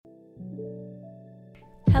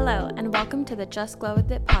Hello, and welcome to the Just Glow With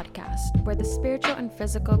It podcast, where the spiritual and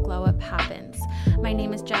physical glow up happens. My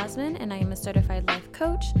name is Jasmine, and I am a certified life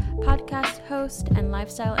coach, podcast host, and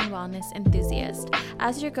lifestyle and wellness enthusiast.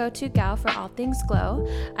 As your go-to gal for all things glow,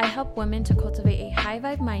 I help women to cultivate a high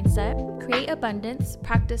vibe mindset, create abundance,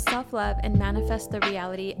 practice self-love, and manifest the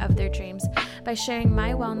reality of their dreams by sharing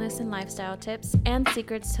my wellness and lifestyle tips and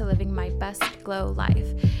secrets to living my best glow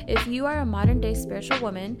life. If you are a modern day spiritual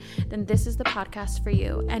woman, then this is the podcast for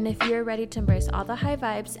you. And if you're ready to embrace all the high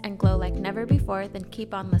vibes and glow like never before, then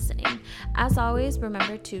keep on listening. As always,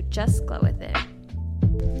 remember to just glow with it.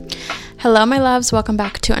 Hello, my loves. Welcome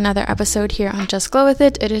back to another episode here on Just Glow With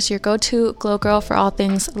It. It is your go-to glow girl for all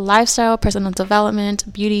things lifestyle, personal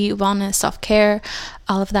development, beauty, wellness, self-care,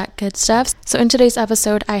 all of that good stuff. So in today's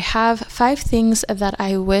episode, I have 5 things that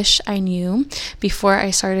I wish I knew before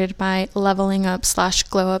I started my leveling up /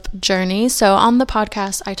 glow up journey. So on the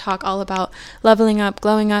podcast, I talk all about leveling up,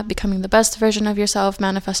 glowing up, becoming the best version of yourself,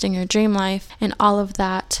 manifesting your dream life, and all of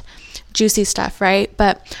that juicy stuff, right?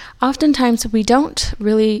 But oftentimes we don't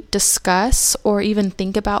really discuss or even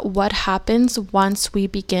think about what happens once we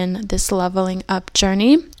begin this leveling up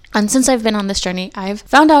journey. And since I've been on this journey, I've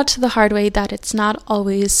found out the hard way that it's not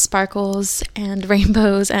always sparkles and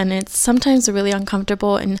rainbows, and it's sometimes really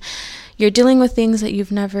uncomfortable, and you're dealing with things that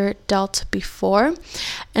you've never dealt before.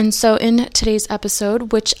 And so in today's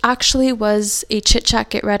episode, which actually was a chit chat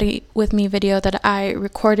get ready with me video that I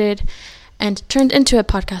recorded and turned into a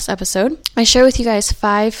podcast episode, I share with you guys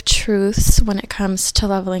 5 truths when it comes to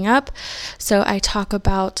leveling up. So I talk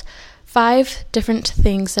about 5 different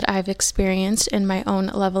things that I've experienced in my own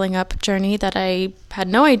leveling up journey that I had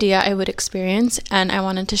no idea I would experience, and I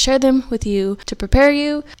wanted to share them with you to prepare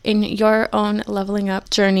you in your own leveling up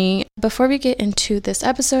journey. Before we get into this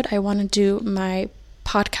episode, I want to do my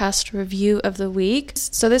podcast review of the week.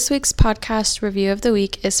 So this week's podcast review of the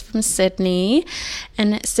week is from Sydney,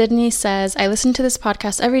 and Sydney says, I listen to this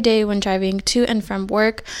podcast every day when driving to and from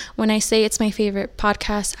work. When I say it's my favorite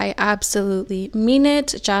podcast, I absolutely mean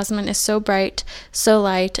it. Jasmine is so bright, so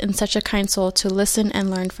light, and such a kind soul to listen and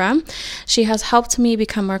learn from. She has helped me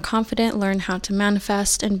become more confident, learn how to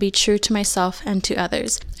manifest, and be true to myself and to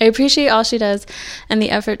others. I appreciate all she does and the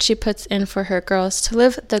effort she puts in for her girls to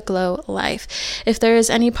live the glow life. If there is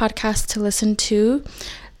any podcast to listen to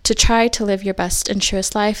try to live your best and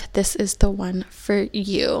truest life, this is the one for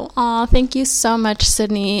you. Aw, thank you so much,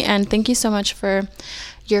 Sydney, and thank you so much for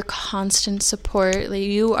your constant support.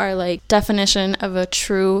 You are like definition of a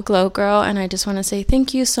true glow girl, and I just want to say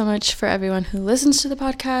thank you so much for everyone who listens to the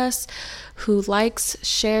podcast, who likes,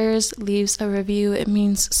 shares, leaves a review. It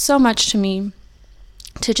means so much to me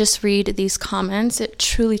to just read these comments. It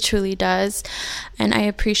truly, truly does. And I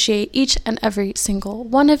appreciate each and every single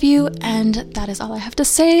one of you. And that is all I have to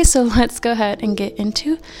say. So let's go ahead and get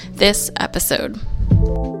into this episode.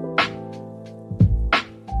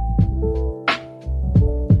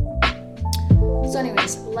 So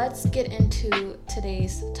anyways, let's get into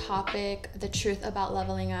today's topic, the truth about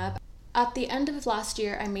leveling up. At the end of last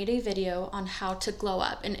year, I made a video on how to glow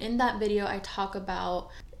up. And in that video, I talk about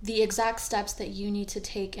the exact steps that you need to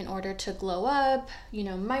take in order to glow up,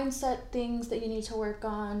 mindset things that you need to work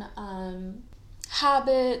on,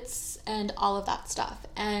 habits, and all of that stuff.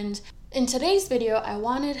 And in today's video, I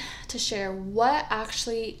wanted to share what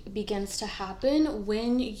actually begins to happen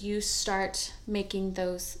when you start making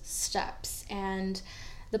those steps and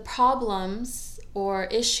the problems or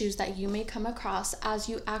issues that you may come across as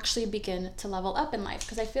you actually begin to level up in life.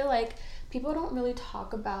 Because I feel like people don't really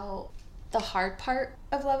talk about the hard part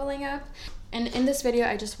of leveling up. And in this video,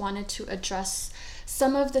 I just wanted to address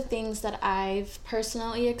some of the things that I've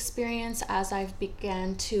personally experienced as I've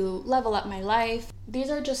began to level up my life. These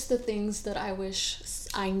are just the things that I wish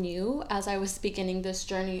I knew as I was beginning this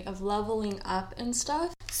journey of leveling up and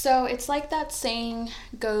stuff. So it's like that saying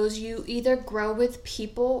goes, you either grow with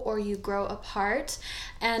people or you grow apart.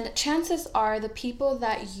 And chances are the people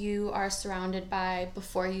that you are surrounded by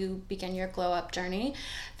before you begin your glow up journey,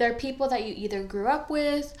 they're people that you either grew up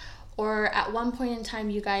with or at one point in time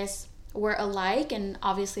you guys were alike, and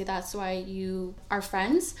obviously that's why you are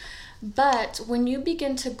friends. But when you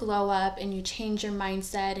begin to glow up and you change your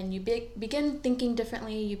mindset and you begin thinking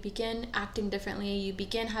differently, you begin acting differently, you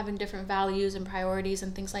begin having different values and priorities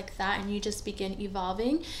and things like that, and you just begin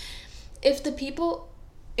evolving. If the people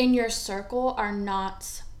in your circle are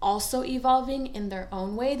not also evolving in their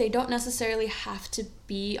own way, they don't necessarily have to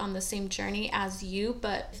be on the same journey as you,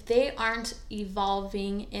 but if they aren't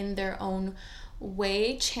evolving in their own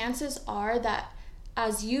way, chances are that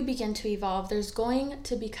as you begin to evolve, there's going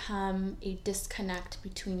to become a disconnect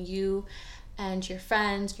between you and your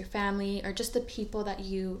friends, your family, or just the people that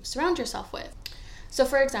you surround yourself with. So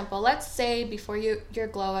for example, let's say before your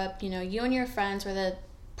glow up, you and your friends were the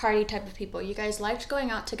party type of people. You guys liked going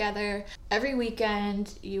out together every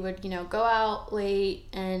weekend. You would, go out late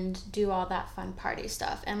and do all that fun party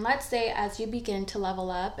stuff. And let's say as you begin to level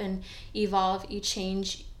up and evolve, you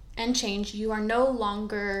change, you are no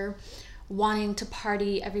longer wanting to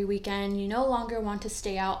party every weekend. You no longer want to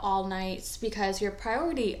stay out all night because your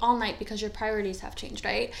priorities have changed,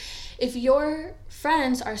 right? If your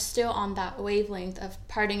friends are still on that wavelength of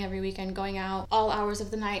partying every weekend, going out all hours of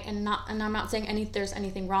the night, and I'm not saying there's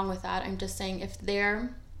anything wrong with that. I'm just saying if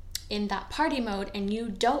they're in that party mode and you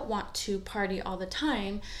don't want to party all the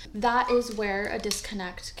time, that is where a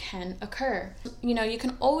disconnect can occur. You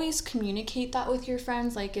can always communicate that with your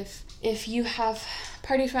friends. Like if you have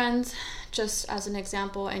party friends, just as an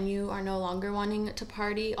example, and you are no longer wanting to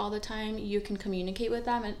party all the time, you can communicate with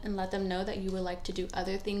them and let them know that you would like to do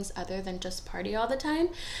other things other than just party all the time.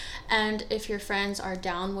 And if your friends are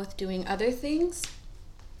down with doing other things,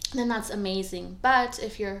 then that's amazing. But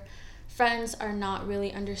if your friends are not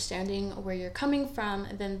really understanding where you're coming from,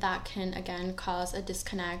 then that can again cause a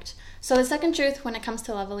disconnect. So the second truth when it comes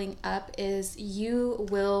to leveling up is you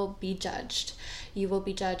will be judged. You will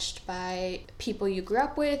be judged by people you grew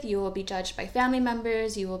up with. You will be judged by family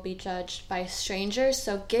members. You will be judged by strangers.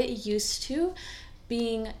 So get used to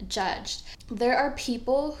being judged. There are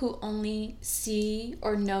people who only see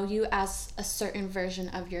or know you as a certain version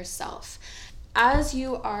of yourself. As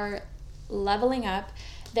you are leveling up,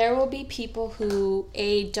 there will be people who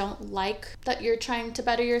don't like that you're trying to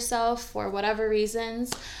better yourself for whatever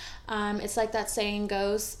reasons. It's like that saying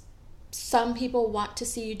goes, some people want to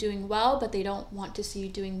see you doing well, but they don't want to see you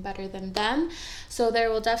doing better than them. So there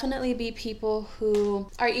will definitely be people who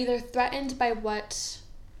are either threatened by what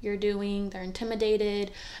you're doing, they're intimidated,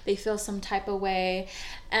 they feel some type of way.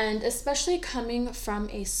 And especially coming from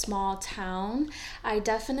a small town, I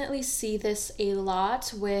definitely see this a lot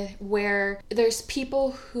where there's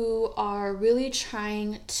people who are really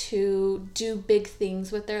trying to do big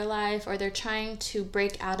things with their life, or they're trying to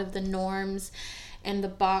break out of the norms and the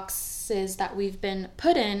boxes that we've been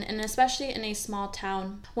put in. And especially in a small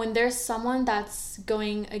town, when there's someone that's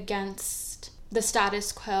going against the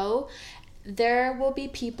status quo, there will be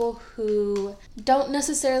people who don't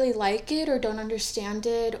necessarily like it or don't understand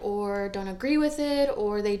it or don't agree with it,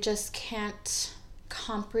 or they just can't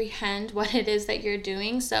comprehend what it is that you're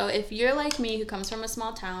doing. So if you're like me, who comes from a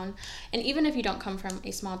small town, and even if you don't come from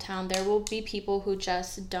a small town, there will be people who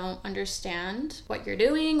just don't understand what you're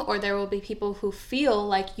doing, or there will be people who feel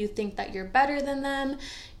like you think that you're better than them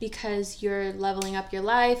because you're leveling up your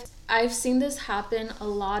life. I've seen this happen a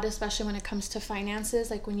lot, especially when it comes to finances.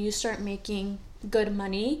 Like when you start making good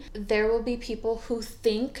money, there will be people who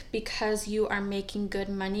think because you are making good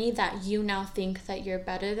money that you now think that you're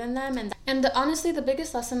better than them. And honestly, the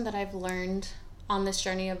biggest lesson that I've learned on this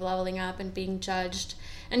journey of leveling up and being judged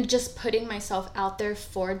and just putting myself out there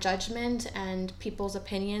for judgment and people's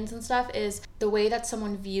opinions and stuff is the way that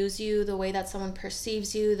someone views you, the way that someone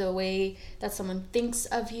perceives you, the way that someone thinks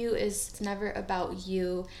of you is never about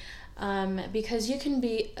you. Because you can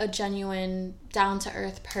be a genuine,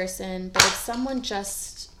 down-to-earth person, but if someone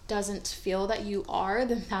just doesn't feel that you are,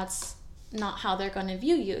 then that's not how they're going to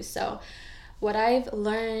view you. So what I've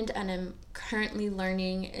learned and am currently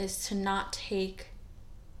learning is to not take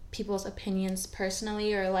people's opinions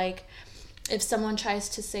personally, or like if someone tries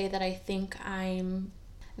to say that I think I'm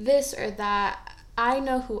this or that, I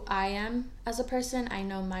know who I am as a person. I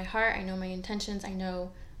know my heart, I know my intentions, I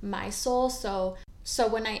know my soul. So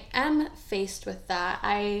when I am faced with that,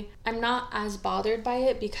 I'm not as bothered by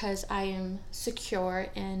it because I am secure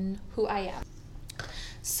in who I am.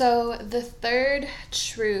 So the third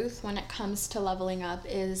truth when it comes to leveling up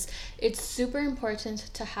is it's super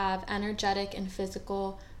important to have energetic and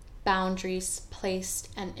physical boundaries placed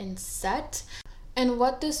and set. And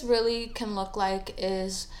what this really can look like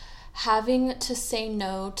is having to say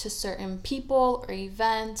no to certain people or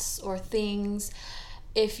events or things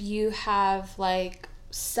if you have like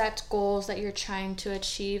set goals that you're trying to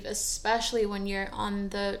achieve, especially when you're on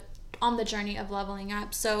the journey of leveling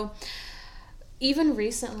up. So even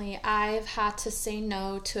recently, I've had to say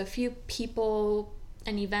no to a few people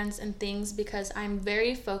and events and things because I'm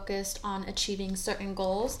very focused on achieving certain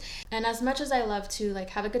goals. And as much as I love to like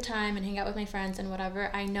have a good time and hang out with my friends and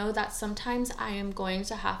whatever, I know that sometimes I am going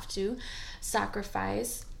to have to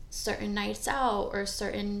sacrifice certain nights out or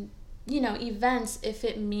certain events if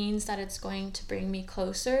it means that it's going to bring me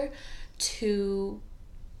closer to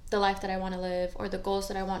the life that I want to live or the goals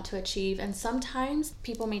that I want to achieve. And sometimes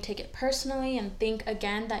people may take it personally and think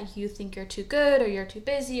again that you think you're too good or you're too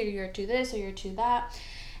busy or you're too this or you're too that.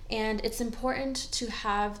 And it's important to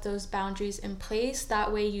have those boundaries in place.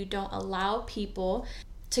 That way you don't allow people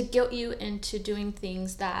to guilt you into doing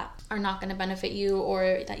things that are not going to benefit you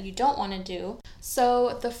or that you don't want to do.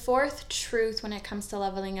 So the fourth truth when it comes to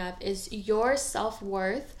leveling up is your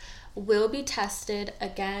self-worth will be tested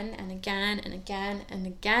again and again and again and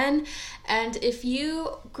again. And if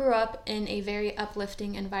you grew up in a very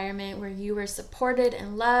uplifting environment where you were supported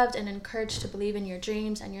and loved and encouraged to believe in your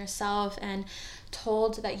dreams and yourself and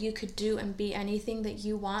told that you could do and be anything that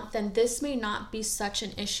you want, then this may not be such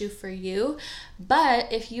an issue for you. But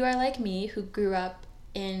if you are like me, who grew up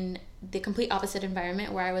in the complete opposite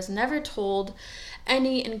environment where I was never told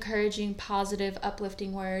any encouraging, positive,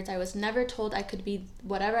 uplifting words, I was never told I could be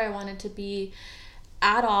whatever I wanted to be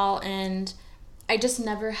at all, and I just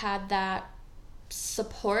never had that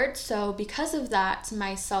support. So because of that,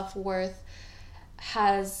 my self-worth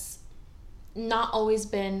has not always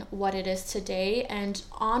been what it is today. And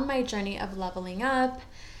on my journey of leveling up,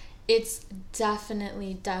 it's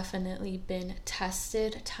definitely been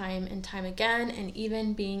tested time and time again. And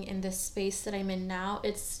even being in this space that I'm in now,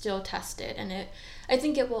 it's still tested. And I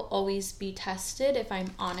think it will always be tested, if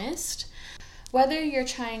I'm honest. Whether you're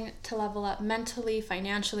trying to level up mentally,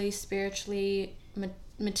 financially, spiritually,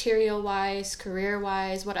 material-wise,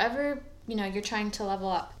 career-wise, whatever, you're trying to level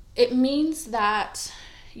up, it means that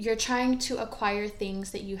you're trying to acquire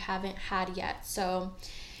things that you haven't had yet. So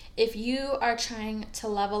if you are trying to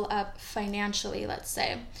level up financially, let's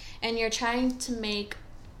say, and you're trying to make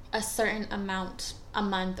a certain amount a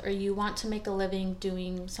month, or you want to make a living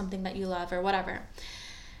doing something that you love or whatever,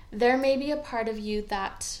 there may be a part of you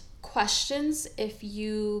that questions if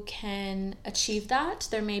you can achieve that.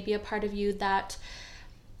 There may be a part of you that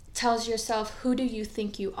tells yourself, who do you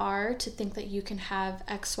think you are to think that you can have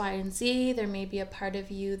X, Y, and Z? There may be a part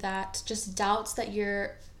of you that just doubts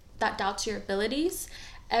your abilities.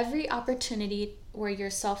 Every opportunity where your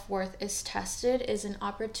self-worth is tested is an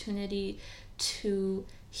opportunity to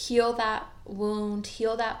heal that wound,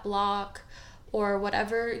 heal that block, or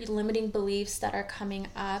whatever limiting beliefs that are coming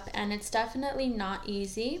up. And it's definitely not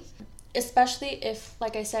easy, especially if,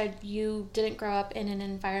 like I said, you didn't grow up in an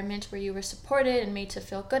environment where you were supported and made to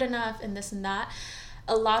feel good enough and this and that.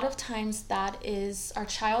 A lot of times that is, our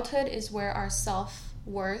childhood is where our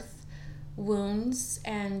self-worth wounds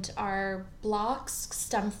and our blocks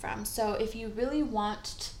stem from. So if you really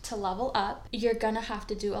want to level up, you're gonna have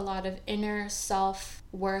to do a lot of inner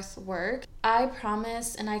self-worth work. I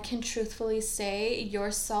promise, and I can truthfully say, your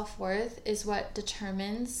self-worth is what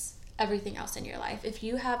determines everything else in your life. If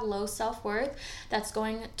you have low self-worth, that's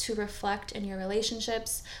going to reflect in your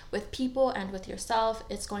relationships with people and with yourself.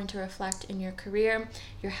 It's going to reflect in your career,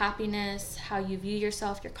 your happiness, how you view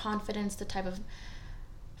yourself, your confidence, the type of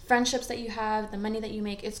friendships that you have, the money that you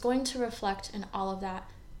make. It's going to reflect in all of that.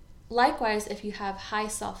 Likewise, if you have high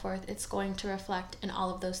self-worth, it's going to reflect in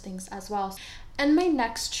all of those things as well. And my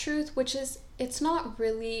next truth, which is, it's not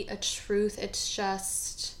really a truth, it's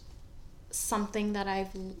just something that I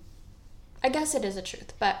guess it is a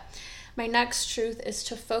truth, but my next truth is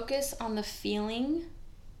to focus on the feelings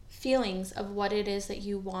of what it is that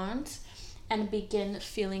you want and begin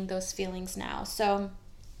feeling those feelings now. So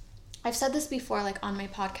I've said this before, like on my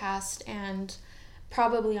podcast and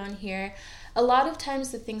probably on here. A lot of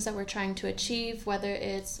times the things that we're trying to achieve, whether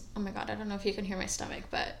it's, oh my God, I don't know if you can hear my stomach,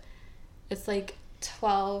 but it's like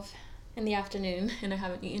 12 in the afternoon and I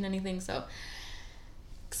haven't eaten anything, so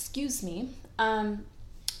excuse me.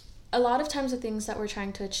 A lot of times the things that we're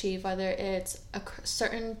trying to achieve, whether it's a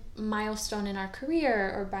certain milestone in our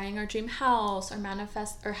career or buying our dream house or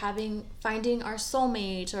finding our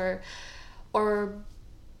soulmate or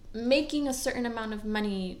making a certain amount of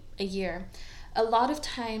money a year, a lot of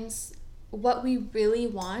times what we really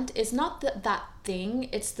want is not that thing,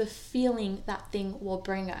 it's the feeling that thing will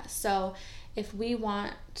bring us. So if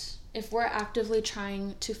we're actively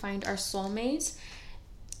trying to find our soulmate,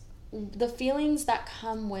 the feelings that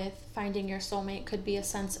come with finding your soulmate could be a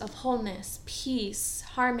sense of wholeness, peace,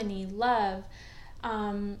 harmony, love,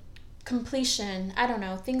 completion, I don't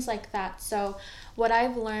know, things like that. So what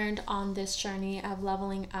I've learned on this journey of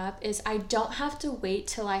leveling up is I don't have to wait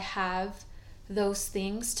till I have those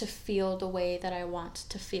things to feel the way that I want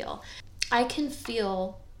to feel. I can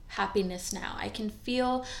feel happiness now. I can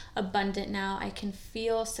feel abundant now. I can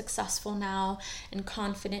feel successful now and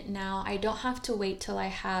confident now. I don't have to wait till I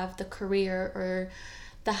have the career or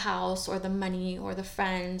the house or the money or the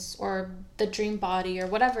friends or the dream body or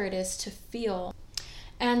whatever it is to feel.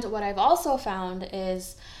 And what I've also found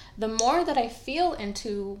is the more that I feel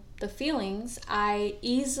into the feelings, I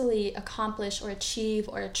easily accomplish or achieve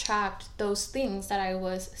or attract those things that I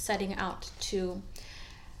was setting out to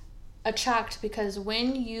attract. Because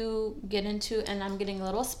when you get into, and I'm getting a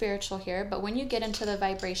little spiritual here, but when you get into the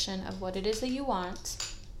vibration of what it is that you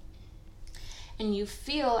want, and you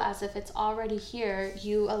feel as if it's already here,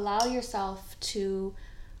 you allow yourself to,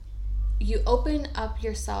 you open up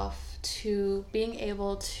yourself to being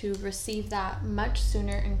able to receive that much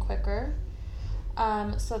sooner and quicker.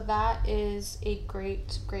 So that is a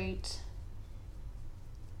great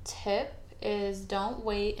tip, is don't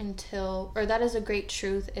wait until, or that is a great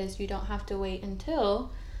truth, is you don't have to wait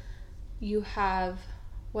until you have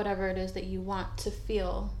whatever it is that you want to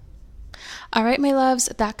feel. All right, my loves,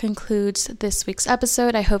 that concludes this week's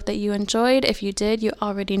episode. I hope that you enjoyed. If you did, you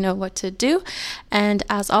already know what to do. And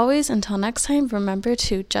as always, until next time, remember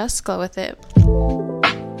to just glow with it.